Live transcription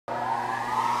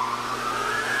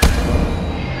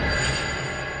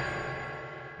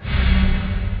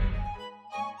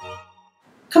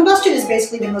Combustion is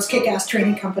basically the most kick-ass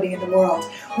training company in the world.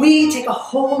 We take a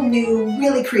whole new,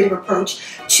 really creative approach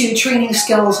to training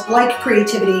skills like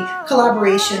creativity,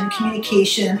 collaboration,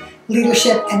 communication,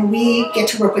 leadership, and we get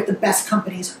to work with the best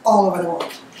companies all over the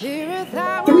world.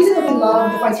 The reason that we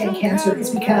love the Fight to End Cancer is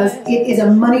because it is a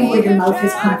money-word-your-mouth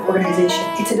kind of organization.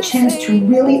 It's a chance to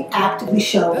really actively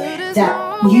show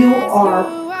that you are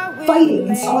fighting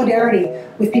in solidarity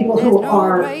with people who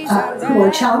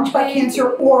are challenged by cancer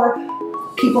or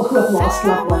people who have lost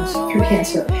loved ones through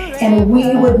cancer. And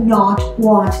we would not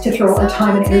want to throw our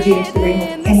time and energy into the ring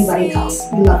with anybody else.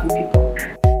 We love you people.